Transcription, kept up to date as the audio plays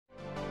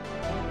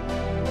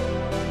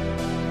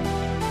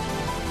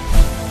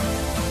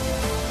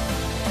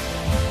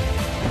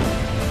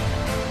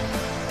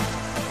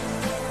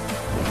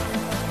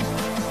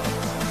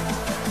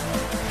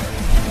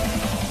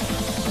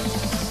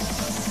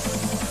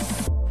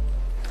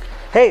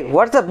Hey,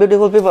 what's up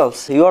beautiful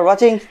peoples? You are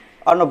watching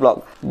Ornobvlog.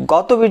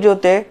 গত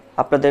ভিডিওতে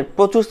আপনাদের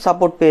প্রচুর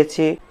সাপোর্ট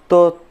পেয়েছি, তো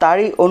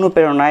তারই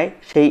অনুপ্রেরণায়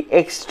সেই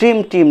এক্সট্রিম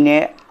টিম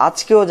নিয়ে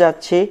আজকেও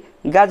যাচ্ছি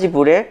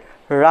গাজীপুরে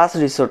রাস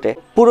রিসোর্টে।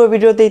 পুরো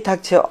ভিডিওতেই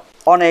থাকছে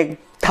অনেক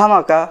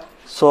ধামাকা,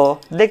 সো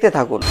দেখতে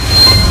থাকুন।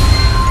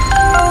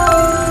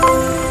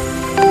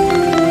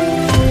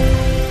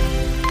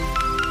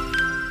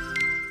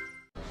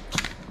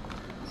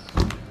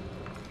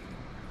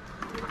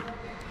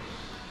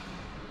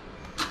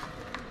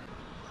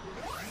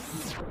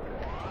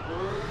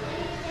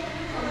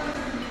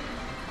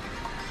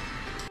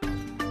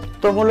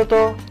 তো মূলত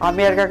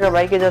আমি আর কাকা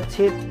বাইকে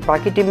যাচ্ছি,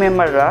 বাকি টিম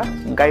মেম্বাররা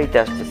গাড়িতে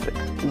আসতেছে।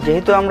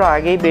 যেহেতু আমরা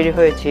আগেই বেরিয়ে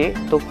হয়েছি,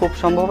 তো খুব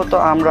সম্ভবত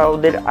আমরা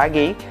ওদের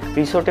আগেই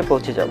রিসোর্টে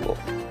পৌঁছে যাব।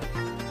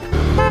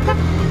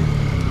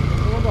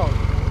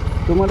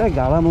 তোমার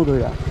গাড়া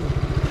মধুরা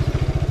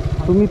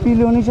তুমি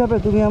পিলিয়ন হিসাবে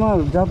তুমি আমার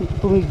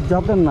তুমি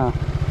যাবেন না।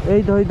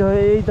 এই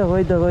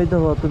তো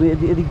তুমি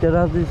এদিকটা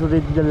রাজ রিসোর্ট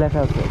এদিকটা লেখা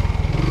আছে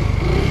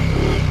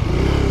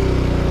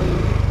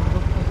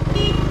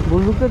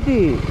বললু কি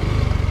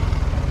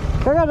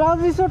কাকা? রাজ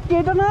রিসোর্ট কি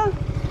এটা না?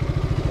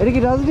 এটা কি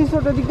রাজ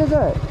রিসোর্ট? এদিকটা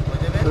যায়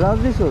রাজ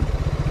রিসোর্ট,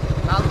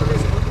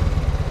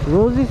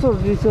 রোজ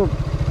রিসোর্ট।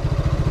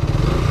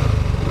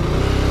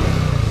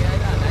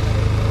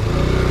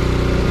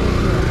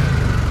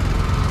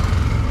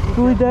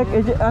 তুই দেখ,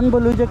 এই যে আমি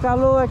বলি ওই যে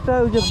কালো একটা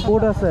ওই যে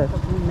বোর্ড আছে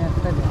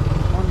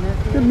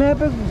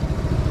ম্যাপে,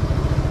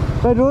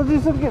 ভাই রোজ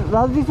রিসোর্ট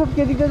রাজ রিসোর্ট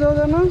কে দিকে যাওয়া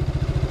যায় না?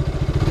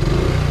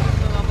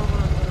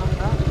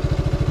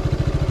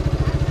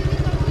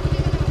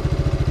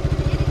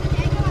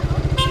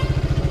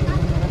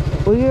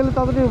 ওই গেলে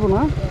তাড়াতাড়ি হবো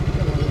না,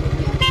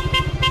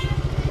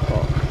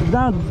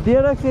 না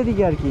দিয়ে রাখছি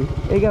এদিকে আর কি,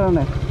 এই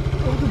কারণে।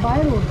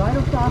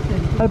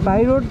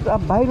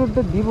 বাই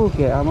রোডটা দিব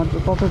কে? আমার তো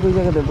কত ওই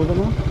জায়গাতে বোঝো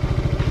না।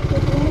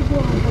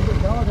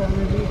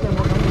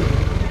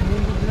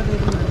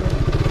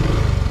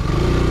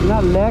 না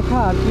লেখা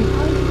আর কি,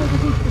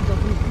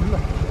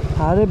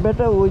 আরে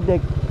বেটা ওই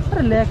দেখ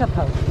লেখা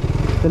থাক,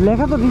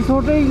 লেখা তো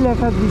রিসোর্টেই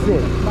লেখা দিছে,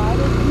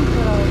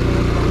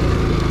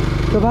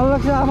 তো ভালো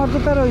লাগছে। আমার তো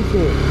প্যারা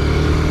হয়েছে,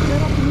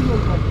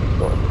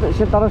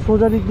 সে তারা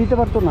সোজা দিতে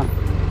পারতো না।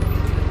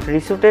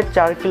 রিসোর্টের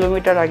 4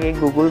 কিলোমিটার আগে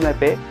গুগল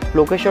ম্যাপে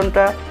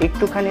লোকেশনটা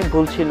একটুখানি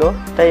ভুল ছিল,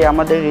 তাই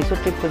আমাদের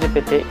রিসোর্টটি খুঁজে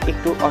পেতে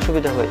একটু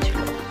অসুবিধা হয়েছিল।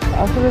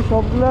 আসলে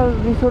সবগুলা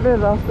রিসোর্টের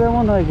রাস্তা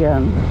এমন হয়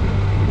কেন?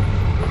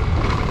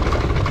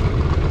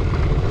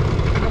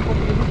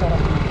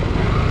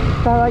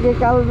 তার আগে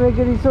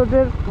কালবেগে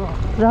রিসোর্টের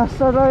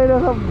রাস্তাটা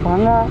এরকম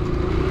ভাঙা,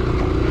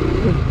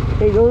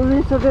 এই রোজ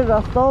রিসোর্টের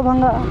রাস্তাও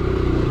ভাঙা,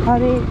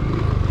 আরে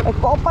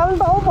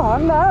কপালটাও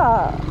ভাঙা,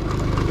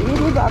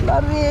 ভাঙা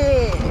রে।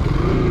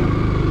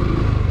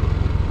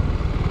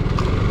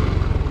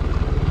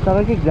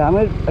 তারা কি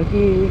গ্রামের আর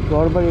কি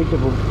ঘর বাড়ি এসে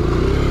বলছে।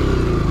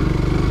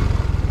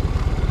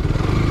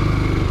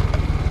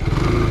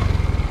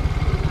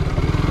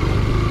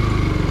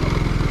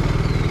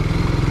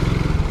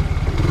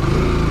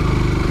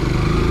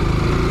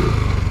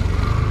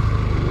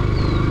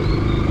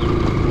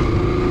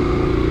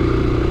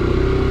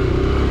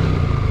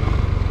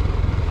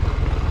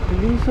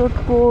 রিসোর্ট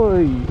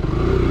কই?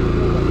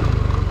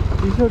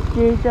 রিসোর্ট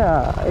কি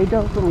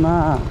এইটাও তো না।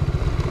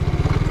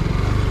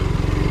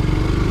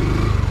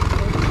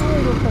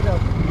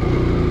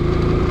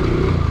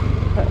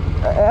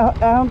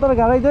 এখন তোর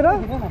গাড়ি ধরে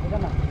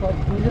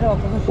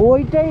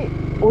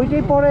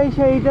ওইটাই পরে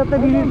এসে এইটাতে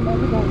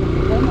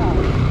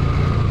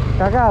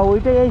কাকা,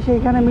 ওইটাই এসে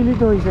এখানে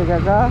মিলিত হয়েছে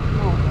কাকা।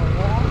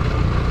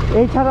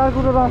 এই ছাড়া আর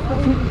কোনো রাস্তা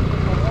ঠিক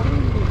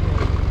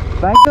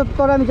বাইকটা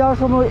তোরা আমি যাওয়ার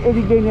সময়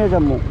এদিক দিয়ে নিয়ে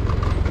যাবো।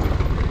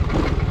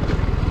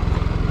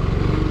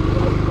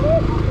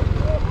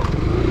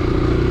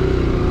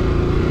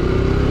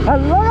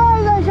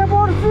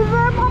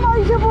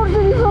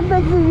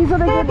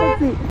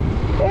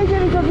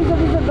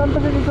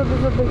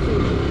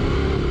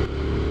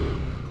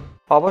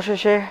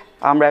 অবশেষে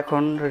আমরা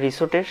এখন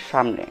রিসোর্টের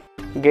সামনে।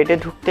 গেটে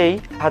ঢুকতেই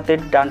হাতের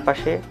ডান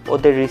পাশে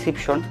ওদের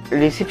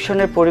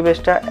রিসিপশনের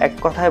পরিবেশটা এক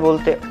কথায়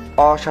বলতে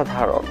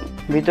অসাধারণ।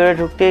 ভিতরে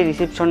ঢুকতেই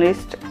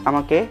রিসিপশনিস্ট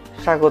আমাকে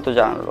স্বাগত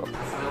জানালো।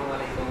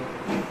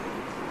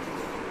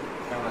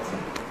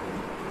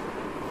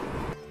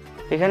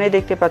 এখানেই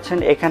দেখতে পাচ্ছেন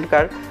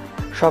এখানকার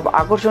সব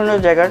আকর্ষণীয়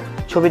জায়গার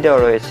ছবি দেওয়া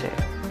রয়েছে।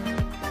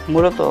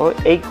 মূলত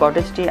এই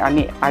কটেজটি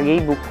আমি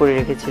আগেই বুক করে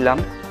রেখেছিলাম।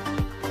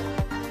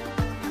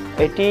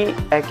 এটি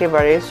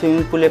একেবারে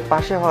সুইমিং পুলের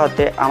পাশে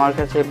হওয়াতে আমার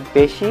কাছে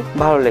বেশি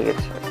ভালো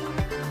লেগেছে।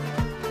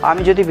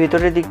 আমি যদি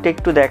ভিতরের দিকটা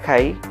একটু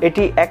দেখাই,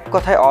 এটি এক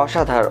কথায়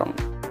অসাধারণ।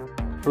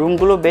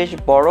 রুমগুলো বেশ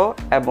বড়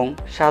এবং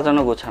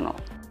সাজানো গোছানো।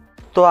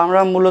 তো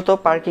আমরা মূলত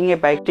পার্কিংয়ে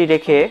বাইকটি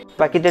রেখে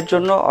বাকিদের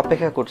জন্য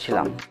অপেক্ষা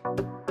করছিলাম।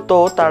 তো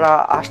তারা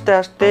আস্তে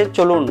আস্তে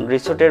চলুন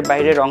রিসোর্টের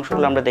বাইরের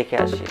অংশগুলো আমরা দেখে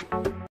আসি।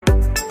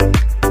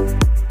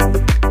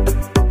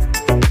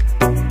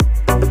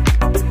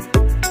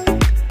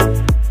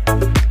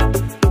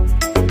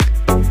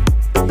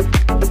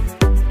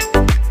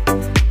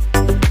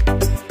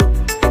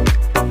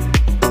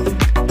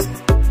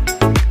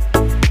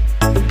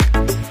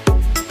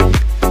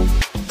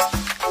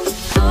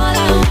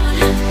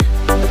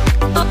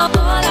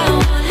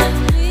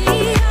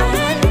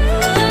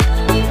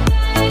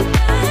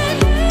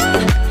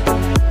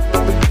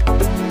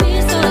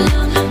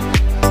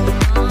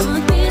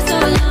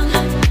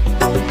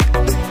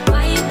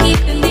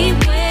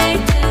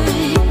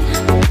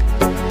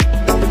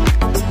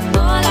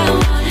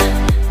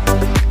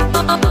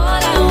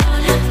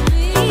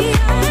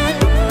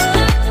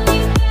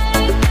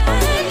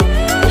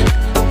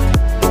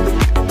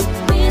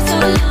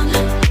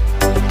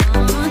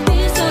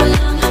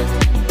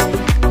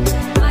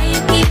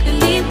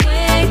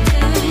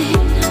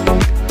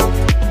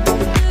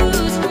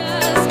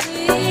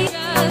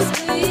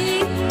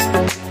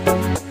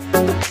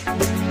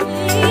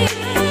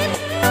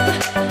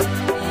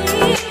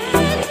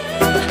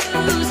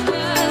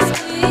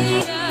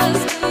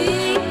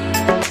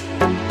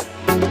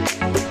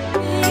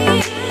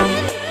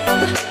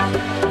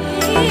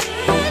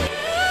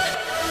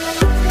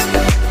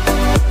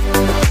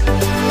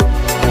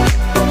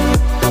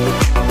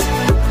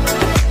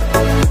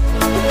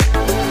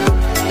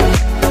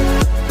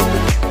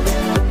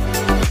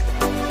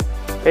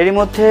 এরই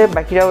মধ্যে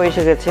বাকিরাও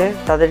এসে গেছে,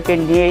 তাদেরকে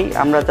নিয়েই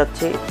আমরা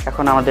যাচ্ছি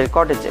এখন আমাদের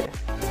কটেজে।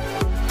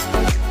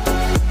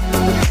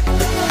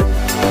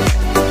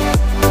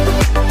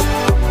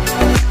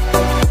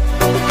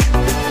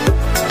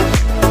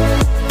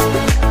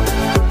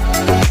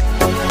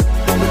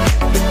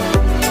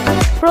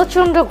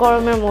 প্রচন্ড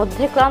গরমের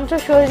মধ্যে ক্লান্ত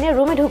শরীর নিয়ে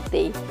রুমে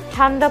ঢুকতেই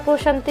ঠান্ডা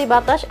প্রশান্তি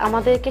বাতাস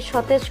আমাদেরকে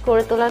সতেজ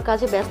করে তোলার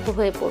কাজে ব্যস্ত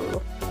হয়ে পড়ল।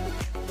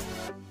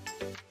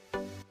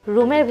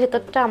 রুমের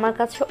ভেতরটা আমার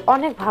কাছে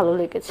অনেক ভালো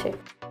লেগেছে।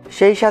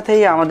 সেই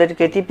সাথেই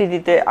আমাদেরকে তৃপ্তি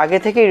দিতে আগে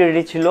থেকেই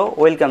রেডি ছিল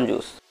ওয়েলকাম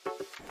জুস।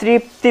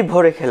 তৃপ্তি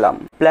ভরে খেলাম।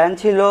 প্ল্যান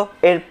ছিল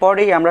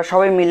এরপরেই আমরা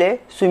সবাই মিলে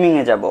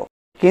সুইমিংয়ে যাব,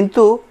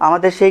 কিন্তু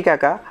আমাদের সেই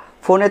কাকা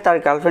ফোনে তার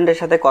গার্লফ্রেন্ডের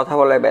সাথে কথা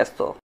বলায় ব্যস্ত।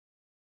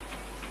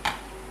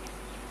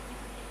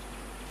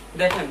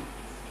 দেখেন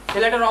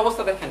ছেলেটার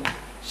অবস্থা দেখেন,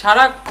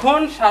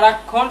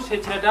 সারাক্ষণ সেই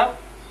ছেলেটা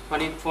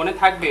মানে ফোনে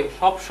থাকবে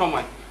সব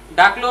সময়,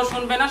 ডাকলেও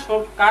শুনবে না,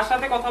 কার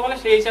সাথে কথা বলে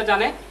সেই হিসাবে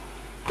জানে।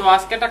 তো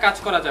আজকে একটা কাজ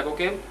করা যাক,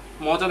 ওকে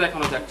মজা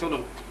দেখানো যাক,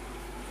 চলুন।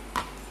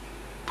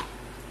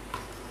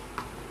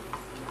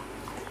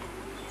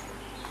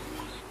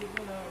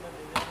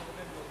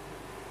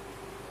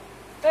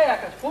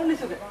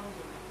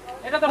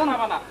 এটা তো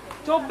পাবা না,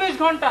 24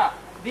 ঘন্টা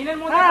দিনের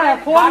মধ্যে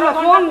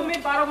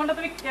 12 ঘন্টা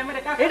তুমি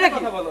ক্যামেরা কাছে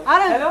কথা বলো।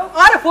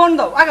 আরে ফোন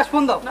দাও আকাশ,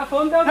 ফোন দাও। না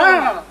ফোন দাও না,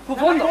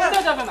 ফোন দাও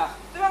যাবে না,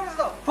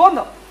 ফোন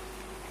দাও।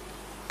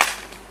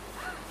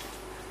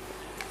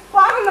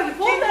 পাগল নাকি?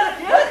 ফোন দাও,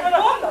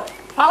 ফোন দাও,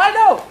 ফালাই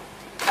দাও।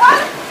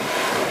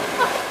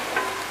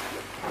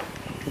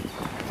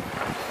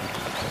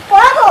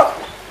 পাগল,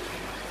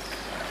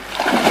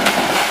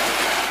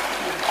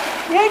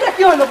 এইটা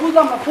কি হলো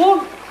বুঝলাম না। ফোন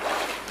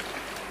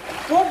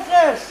ফোন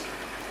শেষ।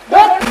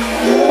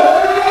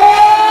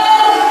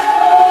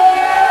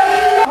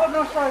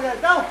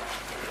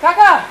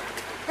 কাকা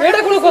এটা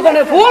কোনো কথা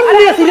নেই, ফোন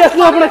নিয়ে সিরিয়াস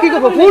না আপনারা কি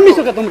করবো? ফোন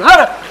নিছো কে তোমরা?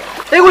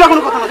 এগুলো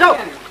কোনো কথা না, যাও।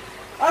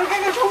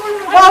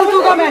 ফালতু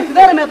কামে আইছি,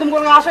 দাঁড়া না,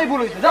 তোমাকে আশাই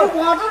বলেছি, যাও।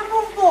 ওয়াটার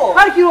প্রুফ তো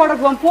আর কি ওয়াটার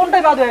প্রুফ?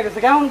 ফোনটাই বাদ হয়ে গেছে,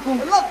 কেমন ফোন?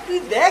 তুই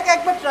দেখ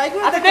একবার ট্রাই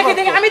করে। আচ্ছা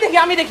দেখি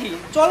আমি দেখি।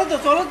 চলো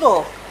তো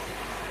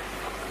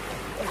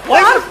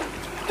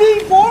তুই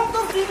ফোন তো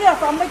সিরিয়াস,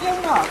 আমরা কেউ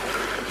না।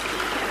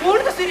 ফোন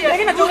তো সিরিয়াস,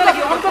 দেখি না, চলে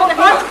দেখি, অন করে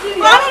দেখি।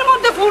 পানির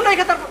মধ্যে ফোন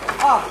রেখে তারপর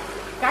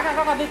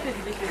কাকা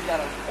দেখতেছি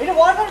দাঁড়াও। এটা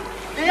ওয়াটার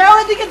দেও,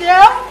 এদিকে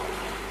দেও।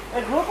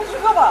 এই গ্রুপে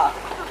শুকাবা।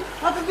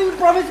 আচ্ছা তুই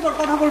প্রমিস কর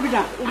কথা বলবি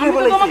না। আমি তো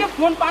তোমাকে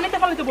ফোন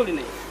পানিতে বলি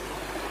নাই।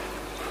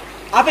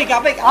 আবেগ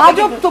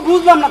আজব তো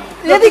বুঝলাম না।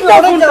 এদিকে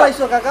ফোন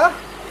চালাইছো কাকা,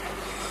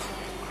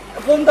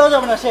 ফোন দাও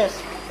যাবে না, শেষ।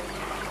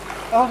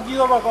 এখন কি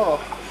করবা করো।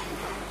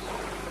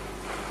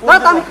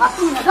 আমি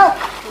খাচ্ছি না, যাও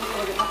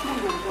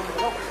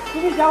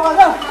তুমি, যাও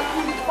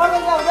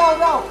যাও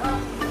যাও।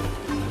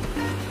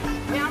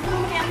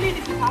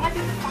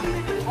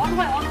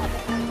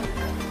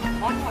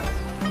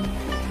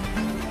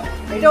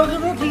 এটা ওর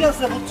জন্য ঠিক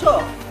আছে, বুঝছো?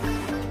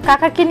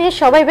 কাকাকে নিয়ে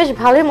সবাই বেশ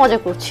ভালোই মজা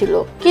করছিল,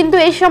 কিন্তু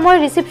এই সময়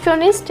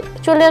রিসেপশনিস্ট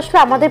চলে আসলো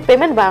আমাদের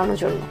পেমেন্ট বাড়ানোর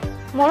জন্য।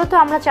 মূলত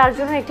আমরা 4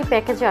 জনের একটি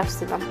প্যাকেজে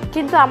আসছিলাম,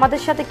 কিন্তু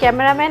আমাদের সাথে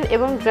ক্যামেরাম্যান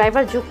এবং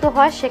ড্রাইভার যুক্ত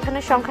হয়, সেখানে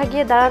সংখ্যা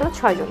গিয়ে দাঁড়ালো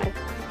 6 জনের।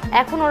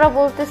 এখন ওরা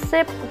বলতেছে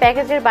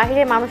প্যাকেজের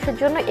বাইরে মানুষের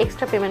জন্য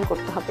এক্সট্রা পেমেন্ট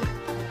করতে হবে।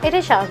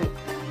 এটাই স্বাভাবিক।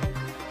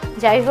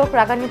 যাই হোক,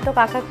 রাগান্বিত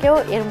কাকাকেও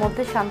এর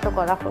মধ্যে শান্ত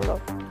করা হলো,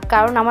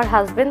 কারণ আমার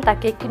হাজবেন্ড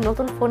তাকে একটি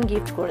নতুন ফোন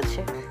গিফট করেছে।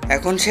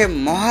 এখন সে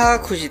মহা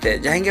খুশিতে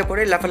জাহিঙ্গা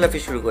পরে লাফালাফি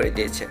শুরু করে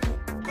দিয়েছে।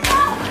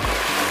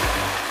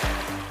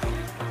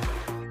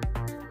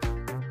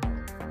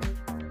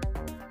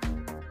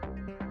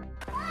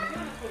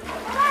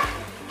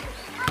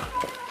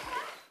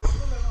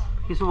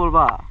 কিছু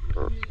বলবা?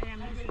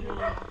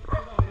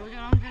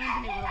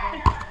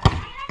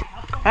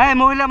 হ্যাঁ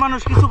মহিলা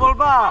মানুষ, কিছু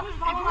বলবা?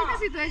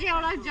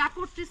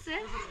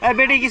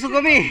 বেটি কিছু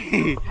কবি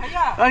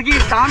আর কি?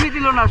 দামই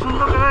দিল না,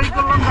 সুন্দর করে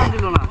করলাম, দাম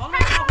দিল না।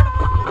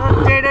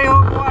 যেটাই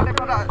হোক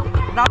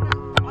দাম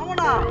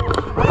না।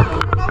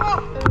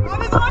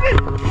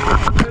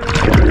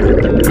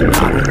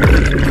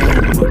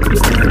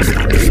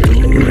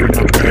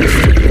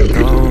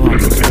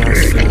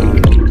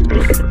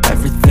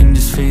 Everything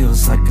just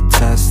feels like a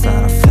test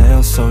that I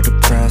fail, so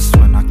depressed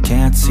when I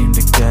can't seem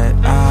to get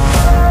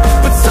out.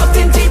 But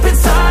something deep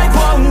inside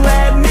won't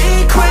let me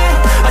quit.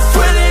 I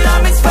swear that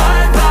I'm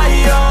inspired by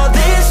all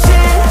this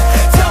shit.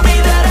 Tell me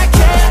that I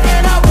can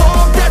and I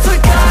won't. That's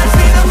what guides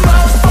me the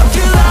most. Fuck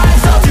your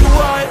lies, I'll do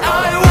what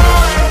I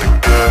want.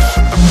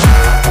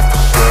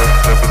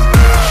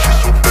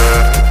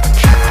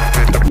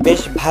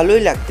 বেশ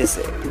ভালোই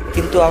লাগতেছে,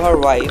 কিন্তু আমার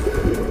wife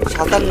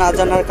সাঁতার না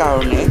জানার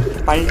কারণে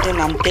পানিতে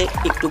নামতে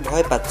একটু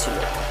ভয় পাচ্ছিল,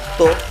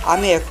 তো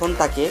আমি এখন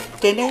তাকে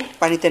টেনে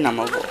পানিতে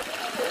নামাবো।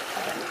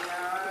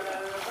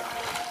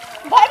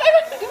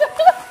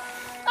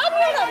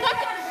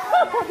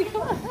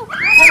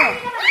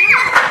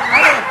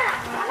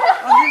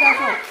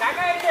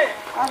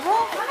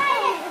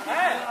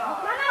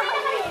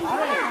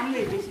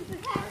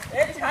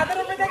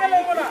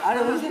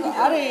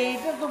 আরে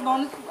এটা তো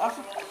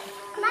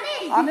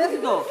আমি আছি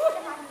তো।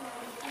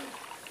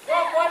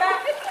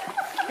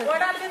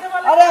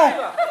 আরে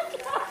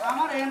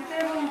আমার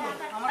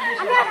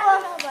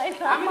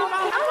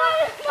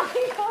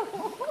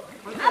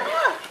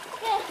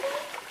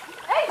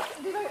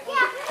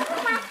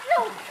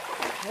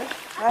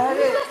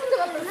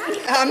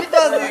আমি তো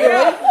আছি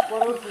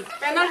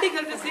পেনাল্টি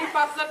খেলতেছি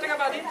 5000 টাকা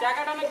বাড়ি,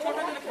 জায়গাটা অনেক ছোট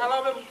কিন্তু খেলা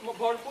হবে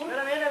ভরপুর।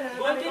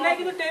 গোলকি নাই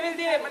কিন্তু টেবিল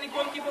দিয়ে মানে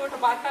গোলকিপার ওটা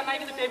বারটা নাই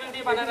কিন্তু টেবিল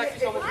দিয়ে বানায় রাখছি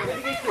সমস্যা নেই।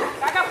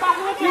 টাকা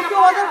 5000 কিন্তু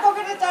ওদের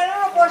পকেটে চাইনা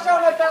পয়সা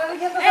হবে টাকা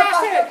খেলতে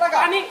 500 টাকা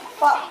মানে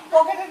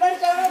পকেটে নাই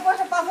চাইনা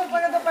পয়সা 500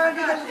 টাকা তো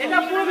পেনাল্টি খেলতে এটা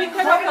পুরো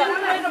মিথ্যা কথা।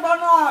 এটা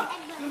বানোয়াট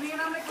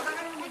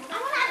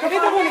এটাই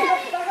তো বলি।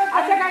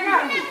 আচ্ছা কাকা,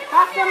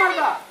 পাঁচটা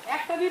মারবা,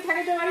 একটা দিয়ে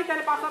ঠেকাইতে পারি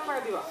তাহলে 5000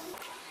 টাকা দিবা।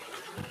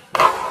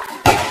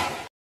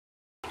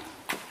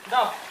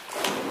 দাও।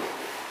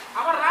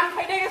 আমার রান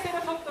ফাইটে গেছে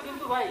এটা সত্য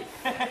কিন্তু ভাই।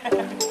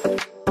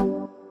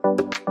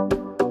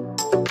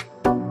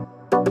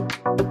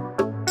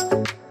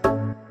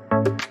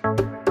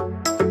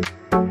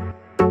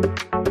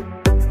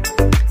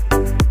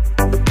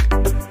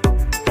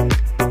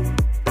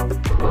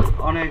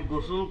 অনেক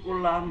গোসল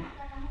করলাম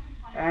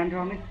অ্যান্ড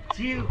অনেক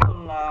চিল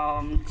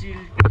করলাম, চিল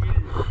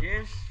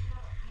শেষ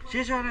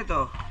শেষ হয়নি তো,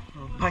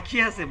 বাকি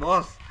আছে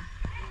বস।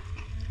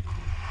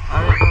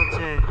 আর এটা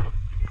হচ্ছে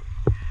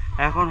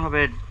এখন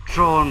হবে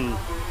ড্রোন।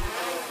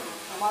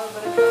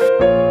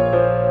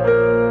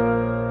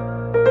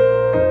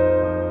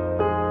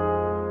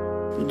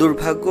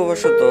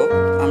 দুর্ভাগ্যবশত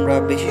আমরা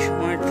বেশি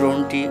সময়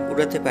ড্রোনটি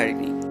উড়াতে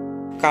পারিনি,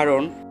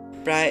 কারণ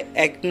প্রায়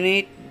 1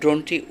 মিনিট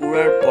ড্রোনটি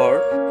উড়ার পর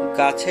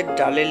গাছের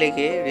ডালে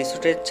লেগে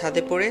রিসোর্টের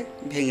ছাদে পড়ে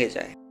ভেঙে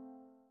যায়।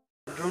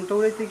 ড্রোনটা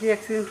উড়াইতে গিয়ে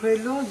অ্যাক্সিডেন্ট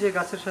হইলো, যে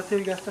গাছের সাথে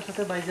ওই গাছটার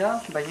সাথে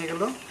ভাঙে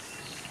গেল,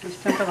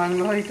 স্ট্যান্ডটা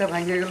ভাঙলো, এটা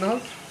ভাঙে গেল,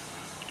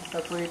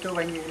 তারপর এটাও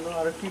ভাঙে গেল।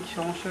 আর কি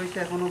সমস্যা হয়েছে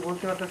এখনো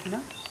বলতে পারতেছি না,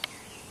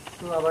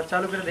 তো আবার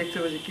চালু করে দেখতে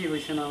হবে যে কি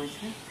হয়েছে না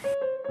হয়েছে।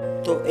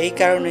 তো এই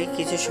কারণে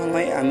কিছু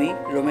সময় আমি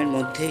রুমের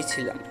মধ্যেই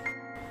ছিলাম।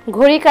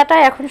 ঘড়ি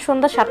কাটায় এখন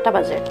সন্ধ্যা 7টা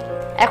বাজে।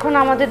 এখন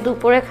আমাদের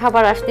দুপুরে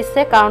খাবার আসতেছে,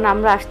 কারণ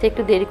আমরা আসতে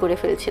একটু দেরি করে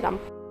ফেলছিলাম।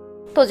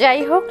 তো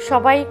যাই হোক,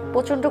 সবাই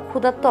প্রচণ্ড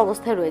ক্ষুধার্ত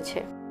অবস্থায় রয়েছে।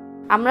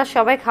 আমরা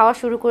সবাই খাওয়া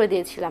শুরু করে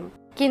দিয়েছিলাম,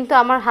 কিন্তু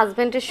আমার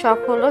হাজবেন্ডের শখ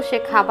হলো সে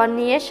খাবার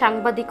নিয়ে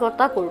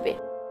সাংবাদিকতা করবে।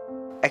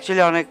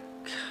 অ্যাকচুয়ালি অনেক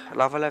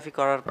লাফালাফি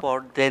করার পর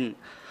দেন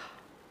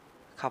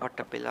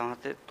খাবারটা পেলাম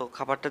হাতে। তো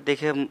খাবারটা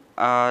দেখে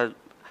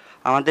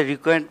আমাদের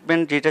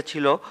রিকোয়ারমেন্ট যেটা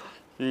ছিল,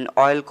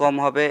 অয়েল কম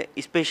হবে,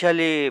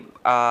 স্পেশালি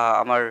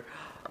আমার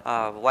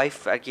ওয়াইফ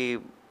আর কি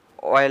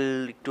অয়েল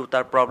একটু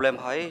তার প্রবলেম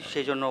হয়,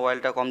 সেই জন্য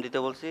অয়েলটা কম দিতে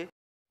বলছি।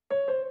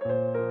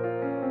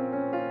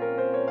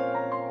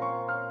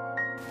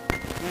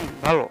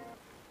 ভালো।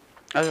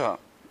 আচ্ছা,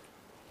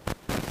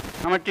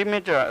 আমার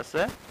টিমমেটরা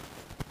আছে,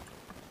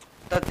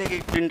 তার থেকে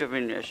একটু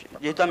ইন্টারভিউ নিয়ে আসি,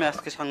 যেহেতু আমি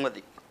আজকে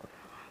সাংবাদিক।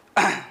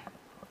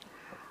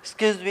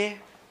 এক্সকিউজ মি,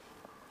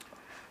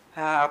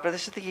 হ্যাঁ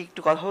আপনাদের সাথে কি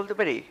একটু কথা বলতে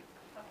পারি?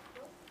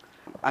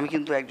 আমি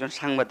কিন্তু একজন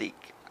সাংবাদিক,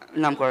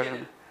 নাম করার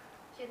জন্য।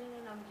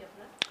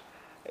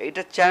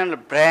 এটা চ্যানেল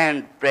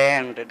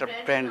ব্র্যান্ড এটা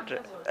ব্র্যান্ড,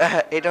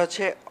 এটা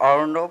হচ্ছে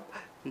অর্ণব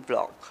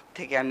ব্লগ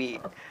থেকে আমি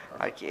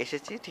আর কি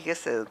এসেছি, ঠিক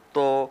আছে?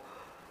 তো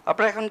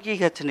আপনারা এখন কি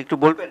খাচ্ছেন একটু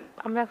বলবেন?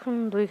 আমরা এখন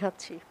দই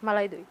খাচ্ছি,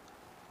 মালাই দই।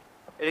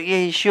 এটা কি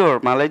শিওর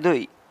মালাই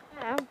দই?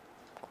 হ্যাঁ,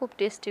 খুব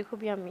টেস্টি, খুব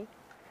ইয়ামি।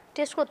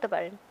 টেস্ট করতে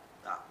পারেন।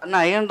 না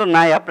এখানে তো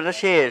নাই, আপনারা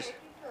শেষ।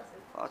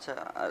 আচ্ছা,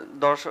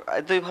 দর্শক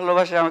এতই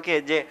ভালোবাসে আমাকে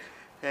যে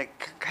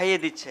খাইয়ে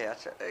দিচ্ছে।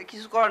 আচ্ছা,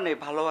 কিছু করার নেই,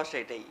 ভালোবাসা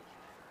এটাই।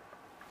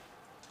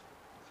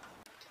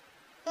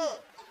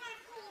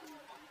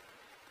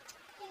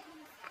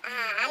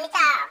 আমি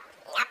তো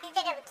আপনি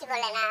যেটা কি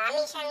বলেন,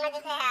 আমি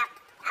সাংবাদিক হয়ে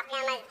আপনি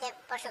আমাকে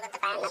প্রশ্ন করতে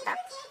পারেন না তো?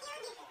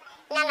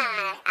 না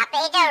আপনি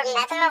এটা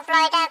মেথড অফ ল,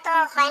 এটা তো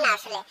হয় না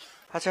আসলে।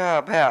 আচ্ছা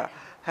ভাইয়া,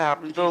 হ্যাঁ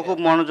আপনি তো খুব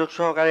মনোযোগ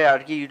সহকারে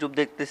আর কি ইউটিউব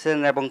দেখতেছেন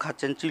এবং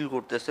খাচ্ছেন, চিল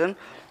করতেছেন,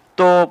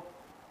 তো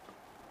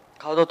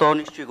খাওয়া দাওয়া তো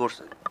নিশ্চয়ই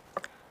করছেন।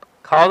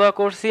 খাওয়া দাওয়া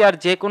করছি, আর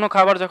যে কোনো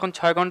খাবার যখন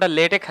 6 ঘন্টা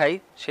লেটে খাই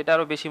সেটা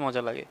আরো বেশি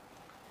মজা লাগে।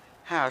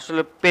 হ্যাঁ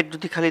আসলে পেট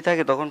যদি খালি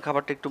থাকে তখন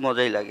খাবারটা একটু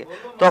মজাই লাগে।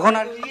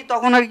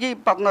 তখন আর কি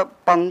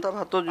পান্তা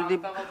ভাত যদি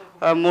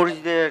মরিচ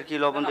দিয়ে আর কি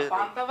লবণ দিয়ে।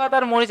 পান্তা ভাত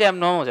আর মরিচ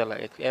এমনিও মজা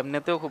লাগে,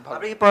 এমনিতেও খুব ভালো।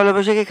 আপনি কি পয়লা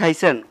বৈশাখে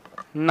খাইছেন?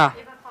 না,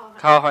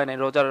 খাওয়া হয় নাই,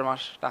 রোজার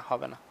মাসটা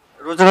হবে না।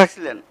 রোজা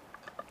রাখছিলেন?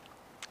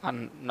 আর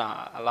না,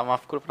 আল্লাহ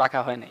মাফ করুক,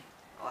 রাখা হয় নাই।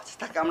 আচ্ছা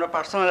থাক, আমরা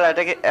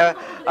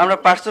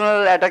পার্সোনাল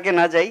অ্যাটাকে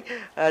না যাই।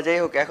 যাই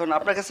হোক, এখন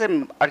আপনার কাছে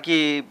আর কি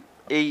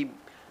এই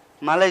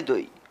মালাই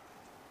দই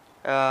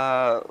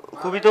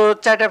খুবই তো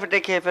চাটা পেটে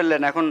খেয়ে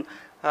ফেললেন, এখন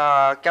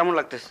কেমন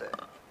লাগতেছে?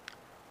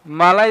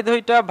 মালাই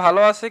দইটা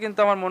ভালো আছে, কিন্তু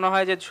আমার মনে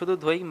হয় যে শুধু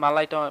দই,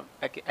 মালাইটা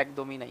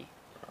একদমই নাই।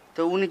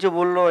 তো উনি যে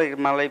বললো এই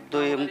মালাই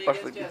দই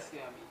পারফেক্ট।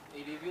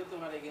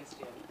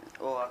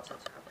 ও আচ্ছা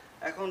আচ্ছা,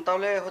 এখন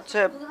তাহলে হচ্ছে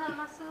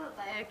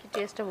আর কি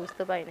টেস্টটা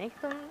বুঝতে পারি নাই,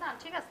 তো না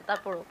ঠিক আছে।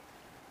 তারপরও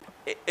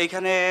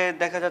এইখানে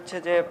দেখা যাচ্ছে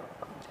যে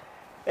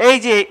এই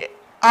যে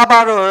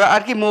আবারও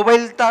আর কি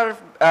মোবাইল তার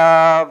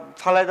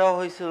ফালাই দেওয়া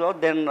হয়েছিল,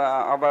 দেন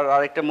আবার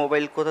আরেকটা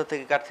মোবাইল কোথা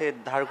থেকে কার থেকে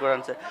ধার করে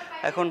আনছে।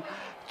 এখন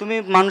তুমি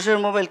মানুষের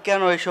মোবাইল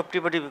কেন এইসব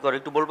টিপাটিপি করো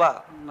একটু বলবা?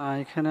 না,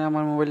 এখানে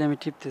আমার মোবাইলে আমি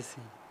টিপতেছি।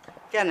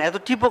 কেন এত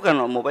টিপো কেন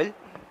মোবাইল?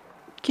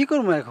 কি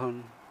করবো এখন?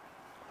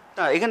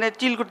 না এখানে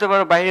চিল করতে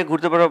পারো, বাইরে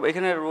ঘুরতে পারো,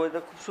 এখানে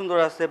ওয়েদার খুব সুন্দর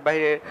আছে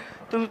বাইরে,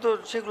 তুমি তো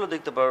সেগুলো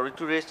দেখতে পারো,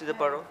 একটু রেস্ট নিতে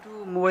পারো। একটু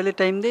মোবাইলে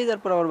টাইম দেই,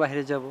 তারপর আবার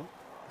বাইরে যাব।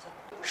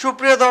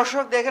 সুপ্রিয়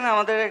দর্শক দেখেন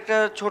আমাদের একটা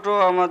ছোট,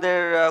 আমাদের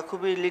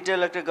খুবই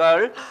লিটল একটা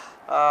গার্ল,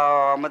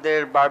 আমাদের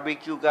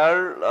বারবিকিউ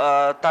গার্ল,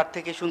 তার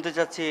থেকে শুনতে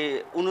চাচ্ছি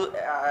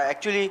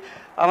অ্যাকচুয়ালি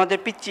আমাদের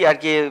পিচ্চি আর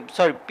কি,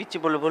 সরি পিচ্চি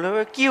বলে বলে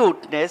হবে,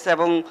 কিউটনেস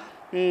এবং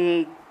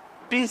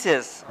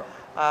প্রিন্সেস,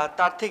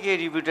 তার থেকে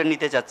রিভিউটা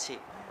নিতে চাচ্ছি।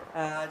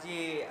 জি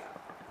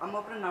আম্মু,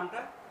 আপনার নামটা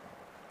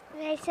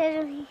রাইসা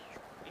রুহি।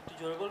 একটু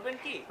জোরে বলবেন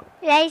কি?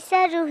 রাইসা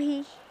রুহি।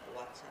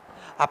 আচ্ছা,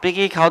 আপনি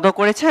কি খাওয়া দাওয়া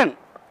করেছেন?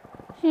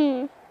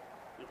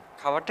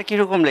 খাবারটা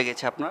কিরকম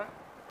লেগেছে আপনার?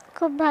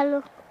 খুব ভালো।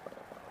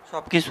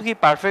 সব কিছু কি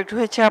পারফেক্ট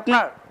হয়েছে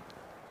আপনার?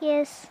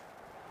 ইয়েস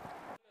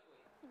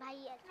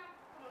ভাইয়া।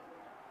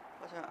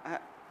 আচ্ছা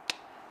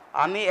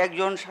আমি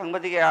একজন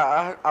সাংবাদিক,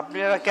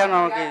 আপনারা কেন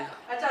আমাকে?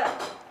 আচ্ছা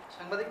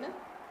সাংবাদিক না?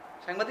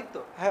 সাংবাদিক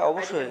তো? হ্যাঁ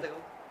অবশ্যই।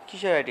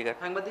 কিসের আইডি কার্ড?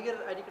 সাংবাদিকের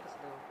আইডি কার্ড আছে,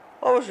 দেখো।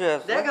 অবশ্যই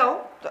আছে। দেখাও,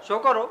 শো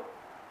করো।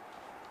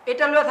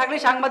 এটা লয়ে থাকলে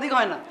সাংবাদিক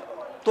হয় না।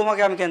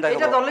 তোমাকে আমি কেন দেখাবো?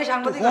 এটা ধরলেই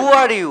সাংবাদিক। হু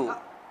আর ইউ?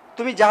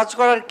 তুমি জাজ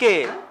করার কে?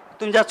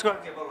 তুমি জাজ করার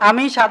কে বলো?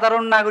 আমি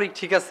সাধারণ নাগরিক,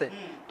 ঠিক আছে।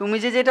 তুমি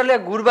যে যেটা লয়ে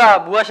ঘুরবা,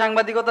 ভুয়া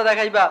সাংবাদিকতা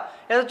দেখাইবা,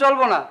 এটা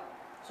চলবো না।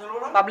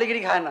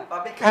 পাবলিকেরই খায় না।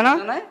 পাবলিক খায় না?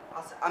 না?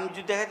 আচ্ছা আমি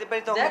যদি দেখাতে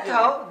পারি তো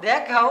দেখাও,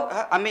 দেখাও।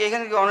 আমি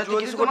এখানে অনেক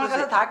যদি কিছু তোমার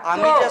করতেছি, কাছে থাকতো-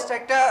 আমি জাস্ট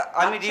একটা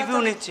আমি আচ্ছা, রিভিউ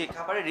আচ্ছা। নিচ্ছি,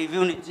 খাবারের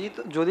রিভিউ নিচ্ছি।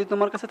 যদি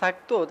তোমার কাছে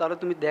থাকতো তাহলে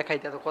তুমি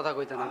দেখাইতে, এত কথা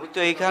কইতে না। আমি তো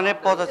এখানে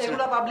পথ আছে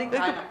এগুলা পাবলিক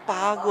খায় না।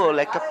 পাগল,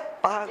 একটা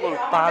পাগল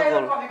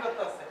পাগল,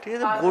 ঠিক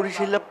আছে,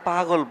 বরিশালে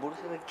পাগল,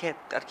 বরিশালে ক্ষেত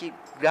আর কি,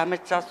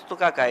 গ্রামের চাচাতো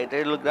কাকা, এটা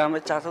হলো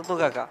গ্রামের চাচাতো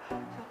কাকা,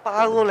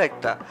 পাগল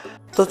একটা।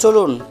 তো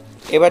চলুন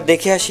এবার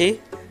দেখে আসি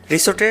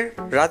রিসোর্টের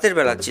রাতের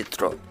বেলার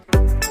চিত্র।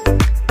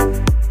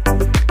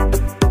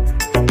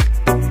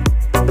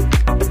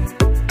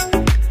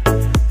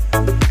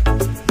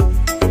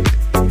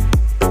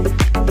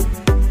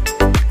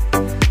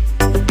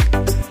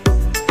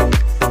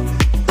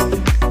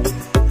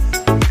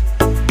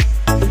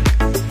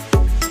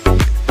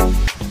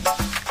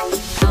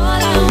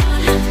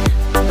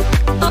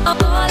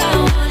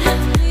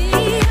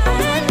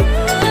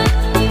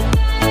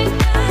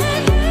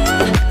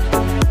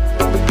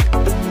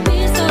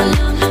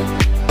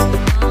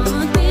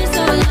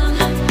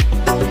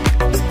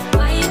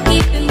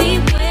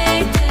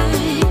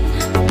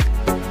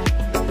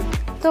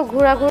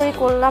 ঘোরাঘুরি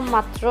করলাম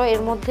মাত্র,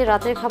 এর মধ্যে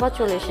রাতের খাবার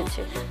চলে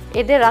এসেছে।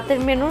 এদের রাতের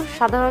মেনু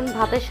সাধারণ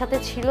ভাতের সাথে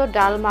ছিল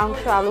ডাল,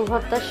 মাংস, আলু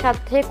ভর্তার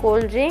সাথে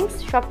কোল্ড ড্রিঙ্কস,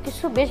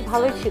 সবকিছু বেশ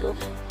ভালোই ছিল।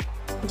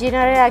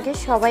 ডিনারের আগে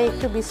সবাই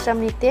একটু বিশ্রাম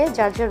নিতে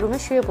যার যার রুমে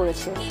শুয়ে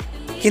পড়েছে।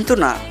 কিন্তু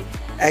না,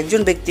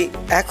 একজন ব্যক্তি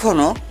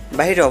এখনও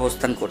বাইরে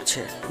অবস্থান করছে।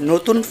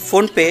 নতুন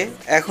ফোন পেয়ে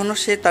এখনও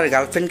সে তার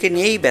গার্লফ্রেন্ডকে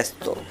নিয়েই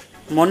ব্যস্ত।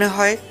 মনে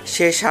হয়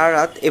সে সারা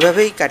রাত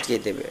এভাবেই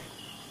কাটিয়ে দেবে।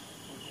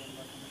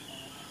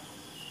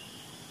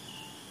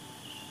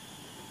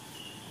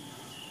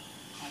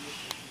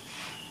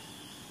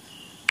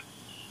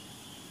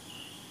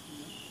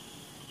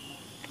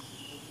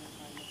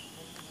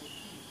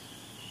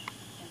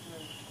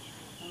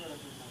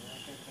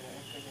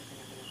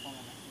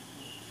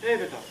 এই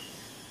বেটা,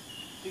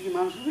 তুই কি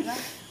মানুষ হবি না?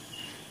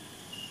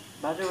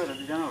 বাজে বেটা,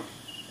 তুই জানো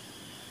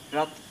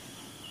রাত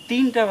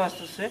 3টা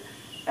বাজতেছে,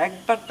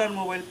 একবার তার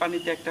মোবাইল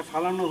পানিতে একটা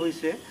ফালানো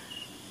হয়েছে,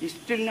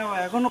 স্টিল নেওয়া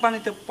এখনো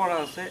পানিতে পড়া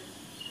আছে।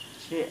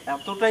 সে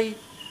এতটাই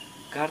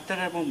ঘাড়তার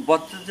এবং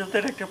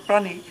বজ্রজাতের একটা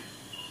প্রাণী,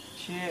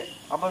 সে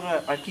আবার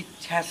আর কি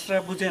ছ্যাঁচড়া,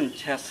 বুঝেন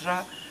ছ্যাঁচড়া,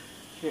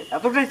 সে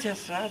এতটাই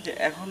ছ্যাঁচড়া যে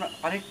এখন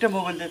আরেকটা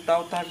মোবাইল দিয়ে,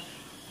 তাও তার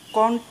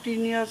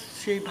কন্টিনিউয়াস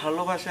সেই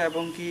ভালোবাসা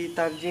এবং কি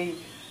তার যেই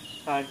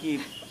আর কি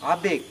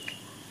আবেগ,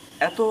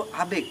 এত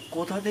আবেগ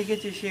কোথা থেকে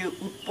যে সে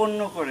উৎপন্ন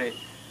করে,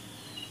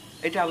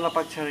 এটা আল্লাহ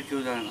পাক ছাড়া কেউ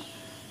জানে না।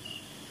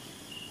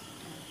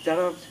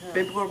 যারা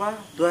প্রেম করবা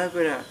দয়া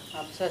করে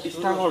আচ্ছা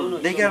স্ট্রাগল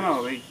দেখে নাও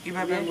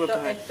কিভাবে করতে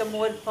হয়। একটা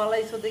মোবাইল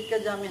ফালাইছো দেখে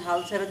যে আমি হাল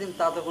ছেড়ে দিন,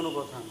 তা তো কোনো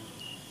কথা না।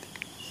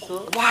 So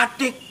what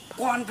a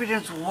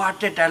confidence,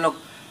 what a dialogue,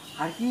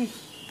 আর কি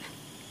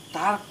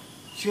তার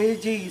সে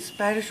যে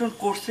ইন্সপাইরেশন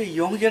করছে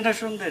young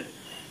জেনারেশনদের,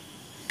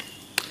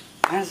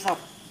 hands up,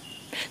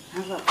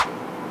 hands up.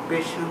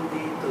 বেশ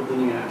শান্তি তো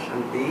দুনিয়ার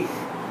শান্তি,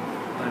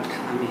 বাট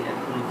আমি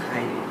এখনো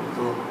খাইনি।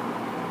 তো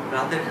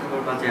রাতের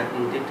খাবার বাজে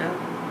এখন 3টা,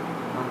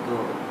 তো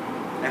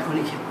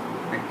এখনই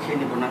খেয়ে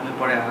নিব, না হলে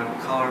পরে আর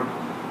খাওয়ার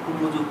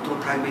উপযুক্ত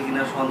থাকবে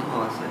কিনা সন্দেহ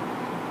আছে।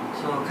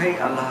 সো খাই,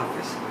 আল্লাহ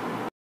হাফেজ।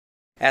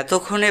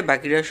 এতক্ষণে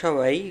বাকিরা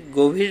সবাই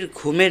গভীর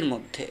ঘুমের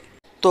মধ্যে।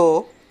 তো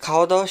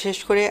খাওয়া দাওয়া শেষ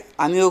করে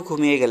আমিও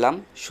ঘুমিয়ে গেলাম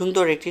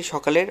সুন্দর একটি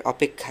সকালের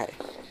অপেক্ষায়।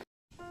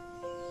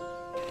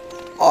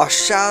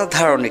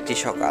 অসাধারণ একটি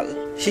সকাল,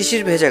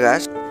 শিশির ভেজা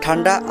গাছ,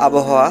 ঠান্ডা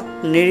আবহাওয়া,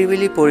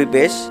 নিরিবিলি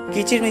পরিবেশ,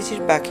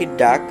 কিচিরমিচির পাখির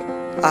ডাক,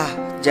 আহ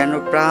যেন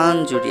প্রাণ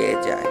জুড়িয়ে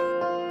যায়।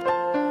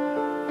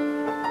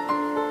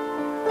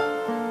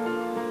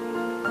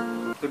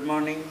 Good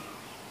morning.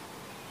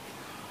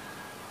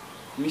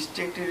 মিষ্টি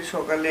একটি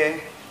সকালে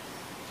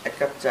 1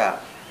 কাপ চা,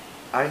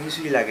 আর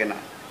কিছুই লাগে না।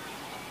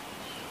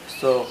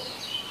 তো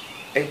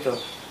এই তো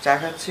চা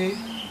খাচ্ছি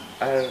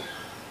আর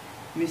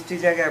মিষ্টি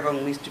জায়গা এবং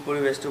মিষ্টি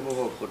পরিবেশটা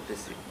উপভোগ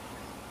করতেছি।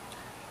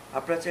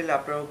 আপনারা চাইলে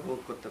আপনারাও উপভোগ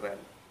করতে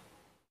পারেন।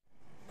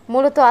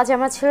 মূলত আজ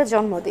আমার ছেলের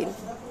জন্মদিন,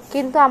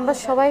 কিন্তু আমরা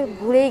সবাই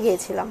ভুলেই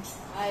গিয়েছিলাম।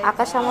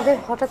 আকাশ আমাদের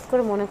হঠাৎ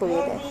করে মনে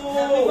করিয়ে দেয়।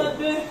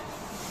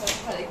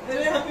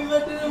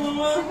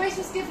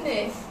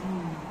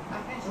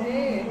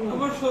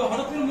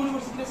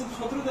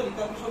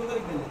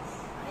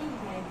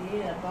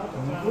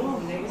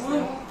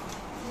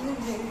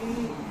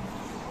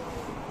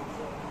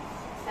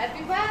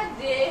 Happy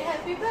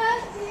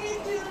birthday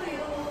to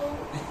you.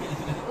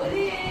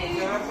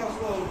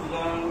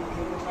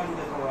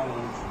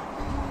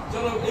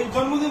 চলো এই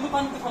জন্মদিন তো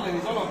পানিতে ফেলেনি,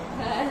 চলো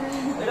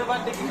এটা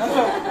বার্থডে কি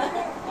চলো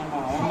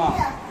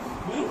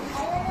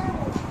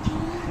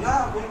না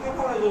বলকে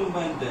ফেলাই দেব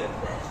পানিতে।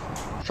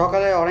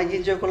 সকালে অনেক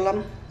এনজয় করলাম,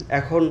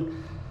 এখন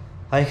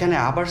এখানে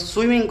আবার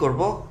সুইমিং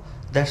করব,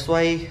 দ্যাটস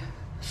ওয়াই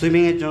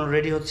সুইমিংয়ের জন্য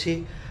রেডি হচ্ছি।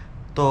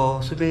 তো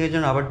সুইমিংয়ের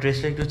জন্য আবার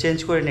ড্রেসটা একটু চেঞ্জ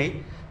করে নেই।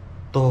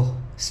 তো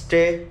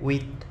স্টে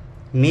উইথ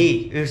মি,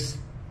 ইটস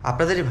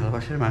আপনাদেরই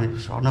ভালোবাসার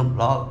মানুষ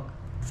অর্ণবব্লগ।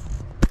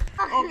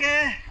 ওকে,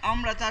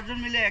 আমরা চারজন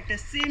মিলে একটা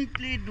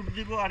সিম্পলি ডুব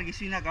দিব, আর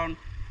কিছুই না, কারণ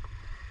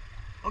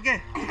ওকে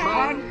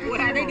 1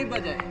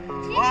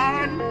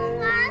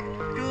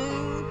 2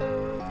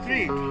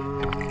 3।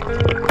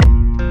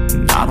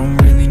 I don't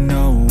really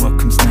know what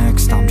comes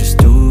next. I'm just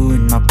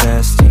doing my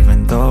best, even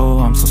though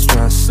I'm so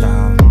stressed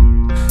out.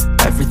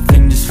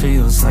 Everything just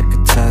feels like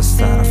a test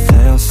that I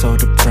fail, so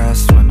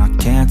depressed when I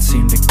can't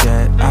seem to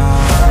get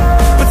out.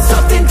 But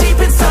something deep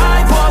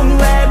inside won't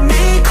let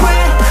me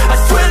quit. I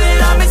swear that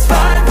I'm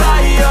inspired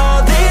by all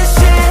this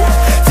shit.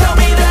 Tell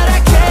me that I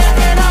can't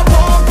and I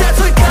won't. That's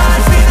what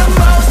guides me the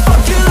most.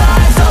 Fuck your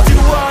lies, I'll do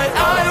what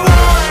I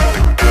want.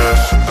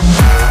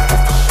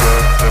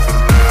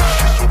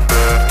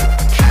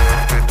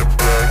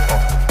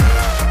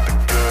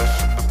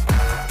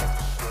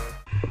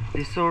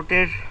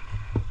 রিসোর্টের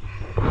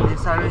যে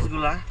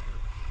সার্ভিসগুলা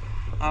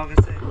আমার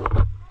কাছে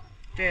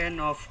 10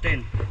 of 10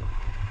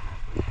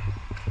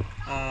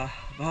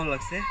 ভালো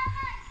লাগছে,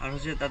 আর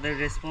হচ্ছে তাদের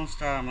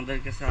রেসপন্সটা আমাদের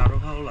কাছে আরও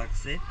ভালো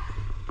লাগছে।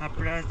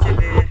 আপনারা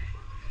চাইলে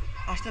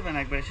আসতে পারেন,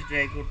 একবার এসে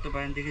ট্রাই করতে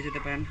পারেন, দেখে যেতে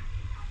পারেন,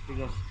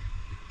 বিকজ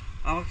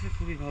আমার কাছে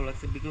খুবই ভালো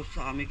লাগছে। বিকজ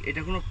আমি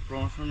এটা কোনো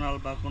প্রমোশনাল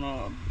বা কোনো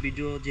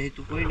ভিডিও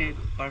যেহেতু করি নাই,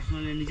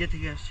 পার্সোনালি নিজে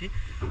থেকে আসছি,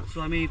 সো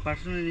আমি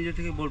পার্সোনালি নিজে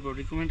থেকে বলবো,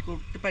 রিকমেন্ড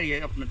করতে পারি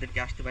আপনাদেরকে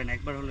আসতে পারেন,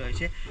 একবার হলে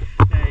এসে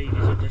এই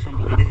রিসোর্টটা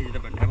সম্পর্কে দেখে যেতে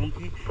পারেন। এবং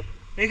কি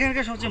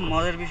এখানকার সবচেয়ে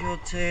মজার বিষয়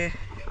হচ্ছে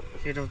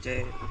সেটা হচ্ছে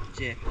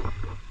যে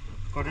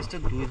কটেজটা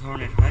 2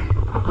 ধরনের হয়,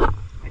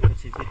 একটা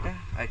হচ্ছে যেটা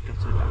আর একটা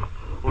হচ্ছে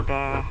ওটা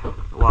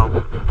ওয়াও,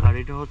 আর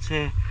এটা হচ্ছে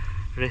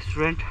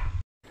রেস্টুরেন্ট।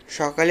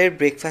 সকালের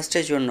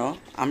ব্রেকফাস্টের জন্য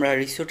আমরা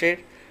রিসোর্টের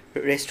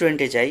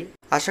রেস্টুরেন্টে যাই,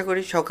 আশা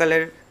করি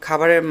সকালের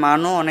খাবারের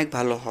মানও অনেক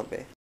ভালো হবে।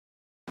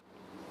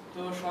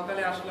 তো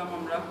সকালে আসলাম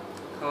আমরা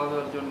খাওয়া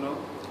দাওয়ার জন্য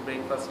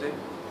ব্রেকফাস্টে।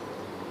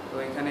 তো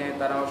এখানে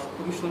তারা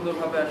খুবই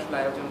সুন্দরভাবে আসলে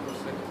আয়োজন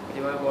করছে,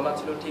 যেভাবে বলা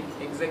ছিল ঠিক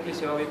এক্স্যাক্টলি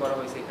সেভাবেই করা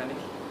হয়েছে এখানে।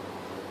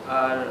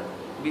 আর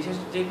বিশেষ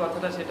যে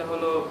কথাটা সেটা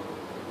হলো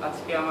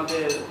আজকে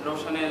আমাদের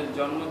রোশনের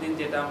জন্মদিন,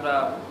 যেটা আমরা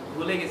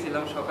ভুলে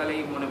গেছিলাম,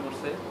 সকালেই মনে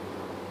পড়ছে।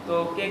 তো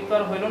কেক তো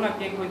আর হইলো না,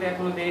 কেক হইতে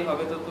এখনো দেরি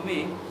হবে। তো তুমি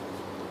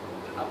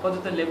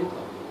আপাতত লেবু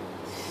খাও,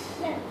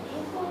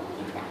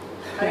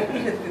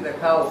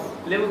 খাও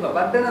লেবু খাও,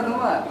 বাদ দে না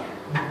তোমার,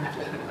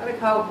 আরে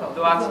খাও খাও।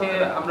 তো আজকে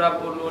আমরা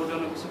ওর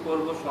জন্য কিছু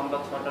করবো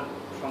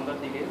সন্ধ্যার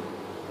দিকে।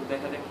 তো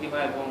দেখা যাক কি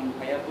হয়। এবং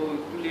ভাইয়া তো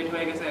একটু লেট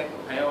হয়ে গেছে,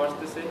 ভাইয়াও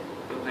আসতেছে।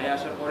 তো ভাইয়া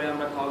আসার পরে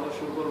আমরা খাওয়া দাওয়া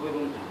শুরু করবো।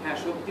 এবং হ্যাঁ,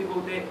 সত্যি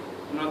বলতে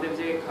ওনাদের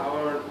যে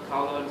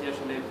খাওয়া দাওয়ার যে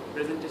আসলে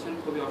প্রেজেন্টেশন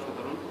খুবই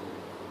অসাধারণ,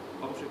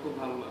 অবশ্যই খুব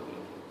ভালো লাগলো।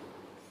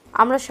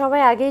 আমরা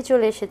সবাই আগেই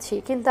চলে এসেছি,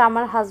 কিন্তু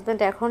আমার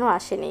হাজব্যান্ড এখনও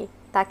আসেনি।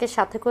 তাকে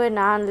সাথে করে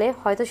না আনলে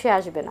হয়তো সে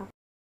আসবে না।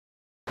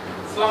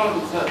 আসসালামু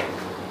আলাইকুম স্যার।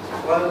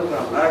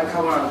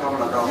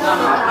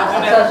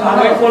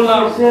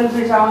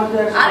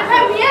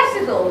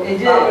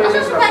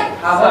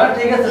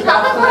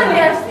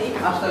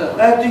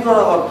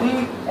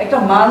 একটা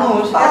মানুষ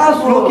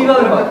স্লো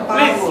কিভাবে হয়,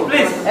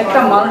 একটা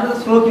মানুষ এত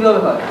স্লো কিভাবে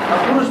হয়, আর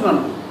পুরুষ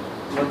মানুষ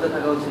লজ্জা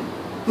থাকা উচিত।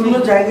 তুমি তো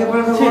জায়গা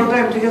পরে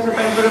টাইম ঠিক আছে,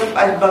 টাইম করে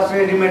বাস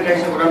রেডিমেড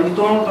এসে পড়ে আমি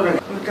তোমার মতো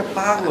একটা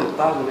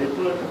পাগল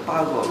একটু একটা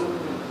পাগল।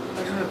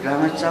 আসলে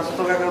গ্রামের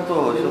চাষতো কাকা তো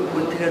সব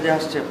কই থেকে যে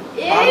আসছে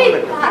পাগল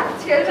একটা।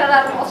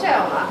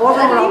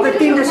 রাতে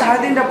 3টে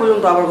 3:30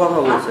 পর্যন্ত আবার কথা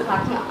বলছে,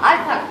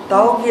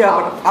 তাও কি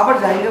আবার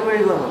জায়গা পরে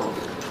কথা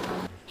বলছে।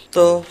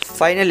 তো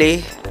ফাইনালি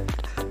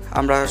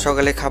আমরা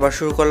সকালে খাবার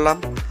শুরু করলাম।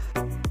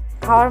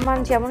 খাওয়ার মান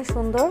যেমন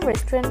সুন্দর,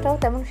 রেস্টুরেন্টটাও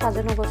তেমন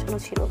সাজানো গোছানো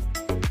ছিল।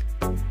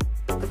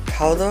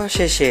 খাওয়া দাওয়া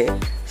শেষে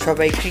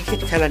সবাই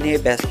ক্রিকেট খেলা নিয়ে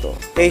ব্যস্ত।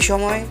 এই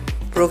সময়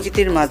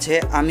প্রকৃতির মাঝে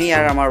আমি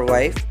আর আমার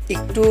ওয়াইফ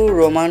একটু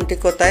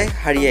রোমান্টিকতায়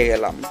হারিয়ে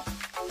গেলাম।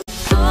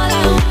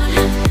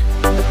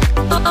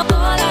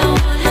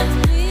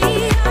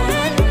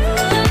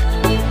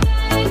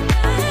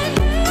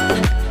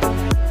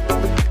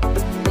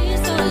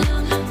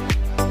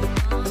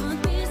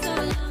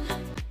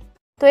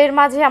 তো এর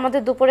মাঝে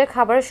আমাদের দুপুরে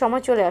খাবারের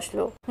সময় চলে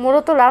আসলো।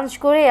 মূলত লাঞ্চ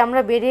করে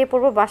আমরা বেরিয়ে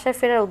পড়বো বাসায়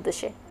ফেরার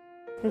উদ্দেশ্যে।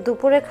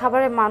 দুপুরের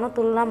খাবারের মানও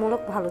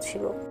তুলনামূলক ভালো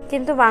ছিল,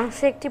 কিন্তু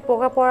মাংসে একটি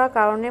পোকা পড়ার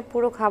কারণে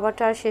পুরো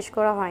খাবারটা আর শেষ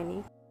করা হয়নি।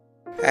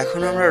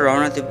 এখন আমরা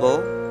রওনা দেব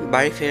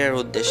বাড়ি ফেরার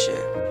উদ্দেশ্যে,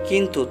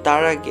 কিন্তু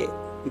তার আগে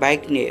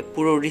বাইক নিয়ে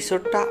পুরো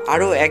রিসোর্টটা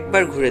আরও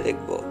একবার ঘুরে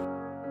দেখব।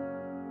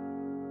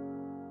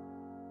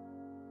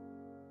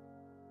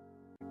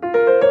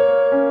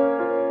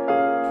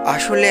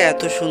 আসলে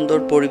এত সুন্দর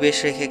পরিবেশ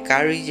রেখে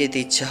কারোই যেতে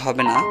ইচ্ছে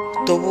হবে না,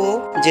 তবুও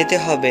যেতে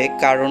হবে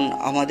কারণ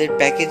আমাদের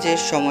প্যাকেজের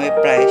সময়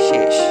প্রায়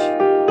শেষ।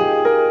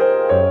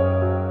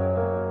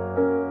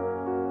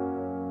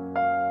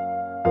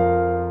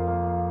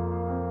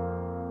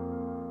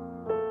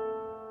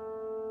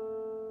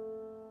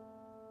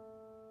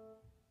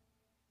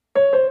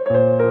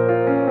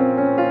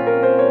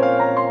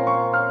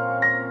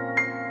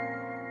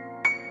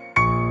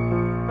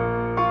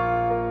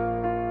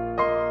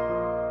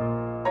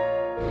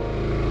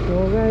 তো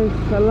গাইস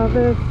আল্লাহ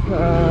হাফেজ।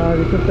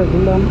 রিসোর্টটা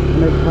ঘুরলাম,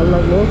 অনেক ভালো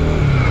লাগলো।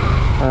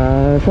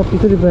 সব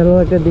কিছুরই ভালো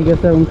একটা দিক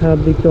আছে এবং খারাপ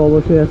দিক তো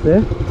অবশ্যই আছে।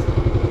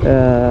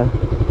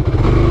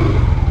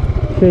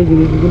 সেই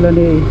জিনিসগুলো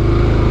নিয়েই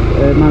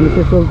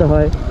মানুষের চলতে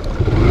হয়।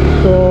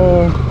 তো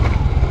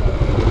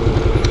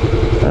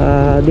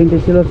দিনটি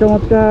ছিল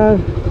চমৎকার।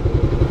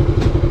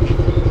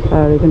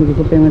 আর এখানে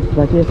কিছু পেমেন্ট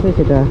বাকি আছে,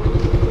 সেটা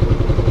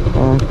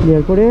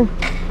ক্লিয়ার করে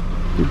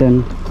দেন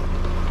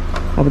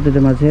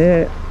আপনাদের মাঝে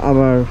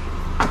আবার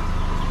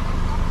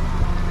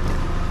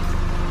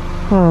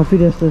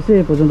ফিরে আসতেছে।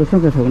 এ পর্যন্ত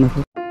সঙ্গে থাকুন।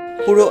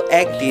 পুরো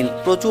একদিন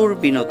প্রচুর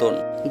বিনোদন,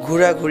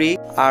 ঘোরাঘুরি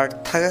আর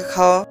থাকা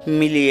খাওয়া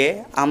মিলিয়ে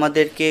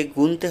আমাদেরকে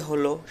গুনতে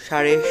হলো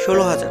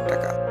 16,500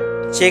 টাকা।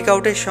 চেক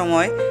আউটের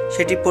সময়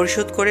সেটি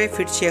পরিশোধ করে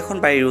ফিরছি এখন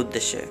বাড়ির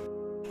উদ্দেশ্যে।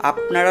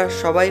 আপনারা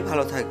সবাই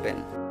ভালো থাকবেন।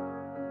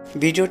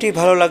 ভিডিওটি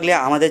ভালো লাগলে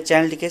আমাদের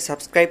চ্যানেলটিকে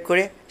সাবস্ক্রাইব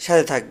করে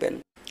সাথে থাকবেন।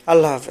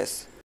 আল্লাহ হাফেজ।